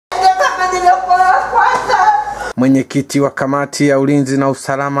Mwenyekiti wa kamati ya ulinzi na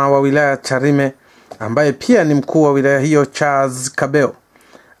usalama wa wilaya Tarime, ambaye pia ni mkuu wa wilaya hiyo, Charles Kabeo,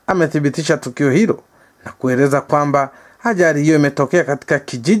 amethibitisha tukio hilo na kueleza kwamba ajali hiyo imetokea katika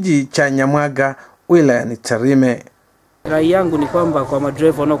kijiji cha Nyamwaga, wilayani Tarime. Rai yangu ni kwamba kwa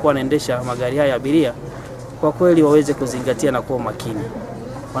madereva wanaokuwa wanaendesha magari haya ya abiria, kwa kweli waweze kuzingatia na kuwa makini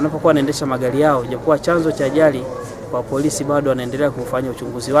wanapokuwa wanaendesha magari yao. Japokuwa chanzo cha ajali kwa polisi bado wanaendelea kufanya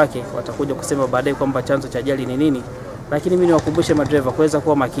uchunguzi wake, watakuja kusema baadaye kwamba chanzo cha ajali ni nini, lakini mimi niwakumbushe madereva kuweza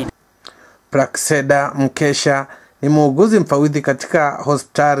kuwa makini. Praxeda Mkesha ni muuguzi mfawidhi katika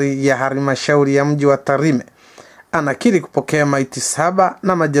hospitali ya halmashauri ya mji wa Tarime. Anakiri kupokea maiti 7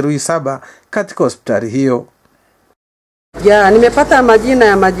 na majeruhi 7 katika hospitali hiyo. Nimepata majina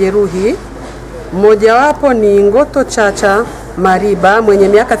ya majeruhi. Mmoja wapo ni Ngoto Chacha Mariba mwenye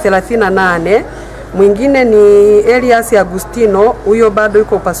miaka 38, mwingine ni Elias Agustino, huyo bado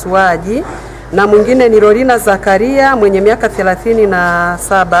yuko upasuaji, na mwingine ni Lorina Zakaria mwenye miaka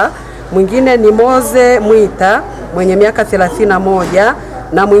 37, mwingine ni Moze Mwita mwenye miaka 31,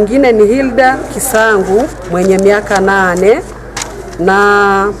 na mwingine ni Hilda Kisangu mwenye miaka 8,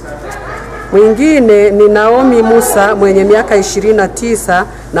 na mwingine ni Naomi Musa mwenye miaka 29,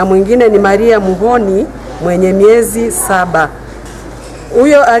 na mwingine ni Maria Muhoni mwenye miezi 7.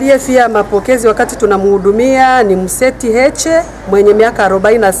 Huyo aliyefia mapokezi wakati tunamhudumia ni Mseti Heche mwenye miaka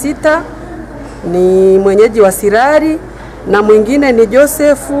 46, ni mwenyeji wa Sirari, na mwingine ni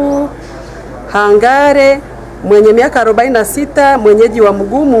Josefu Hangare mwenye miaka 46, mwenyeji wa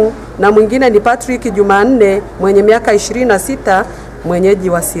Mgumu, na mwingine ni Patrick Jumanne mwenye miaka 26, mwenyeji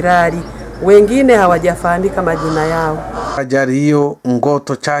wa Sirari. Wengine hawajafahamika majina yao. Ajali hiyo,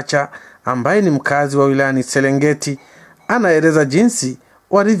 Ngoto Chacha ambaye ni mkazi wa wilayani Serengeti anaeleza jinsi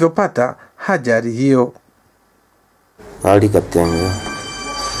walivyopata ajali hiyo. Hali katembea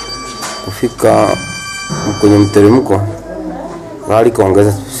kufika kwenye mteremko, hali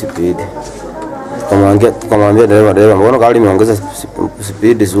kaongeza speed. Tukamwambia dereva, mbona gari imeongeza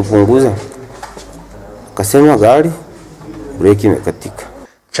speed, usipunguze? Akasema gari breki imekatika.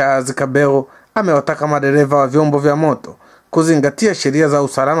 Charles Kabeo amewataka madereva wa vyombo vya moto kuzingatia sheria za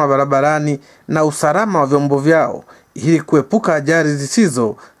usalama barabarani na usalama wa vyombo vyao ili kuepuka ajali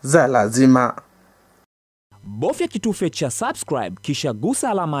zisizo za lazima. Bofya kitufe cha subscribe kisha gusa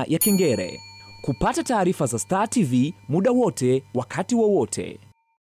alama ya kengele kupata taarifa za Star TV muda wote, wakati wowote.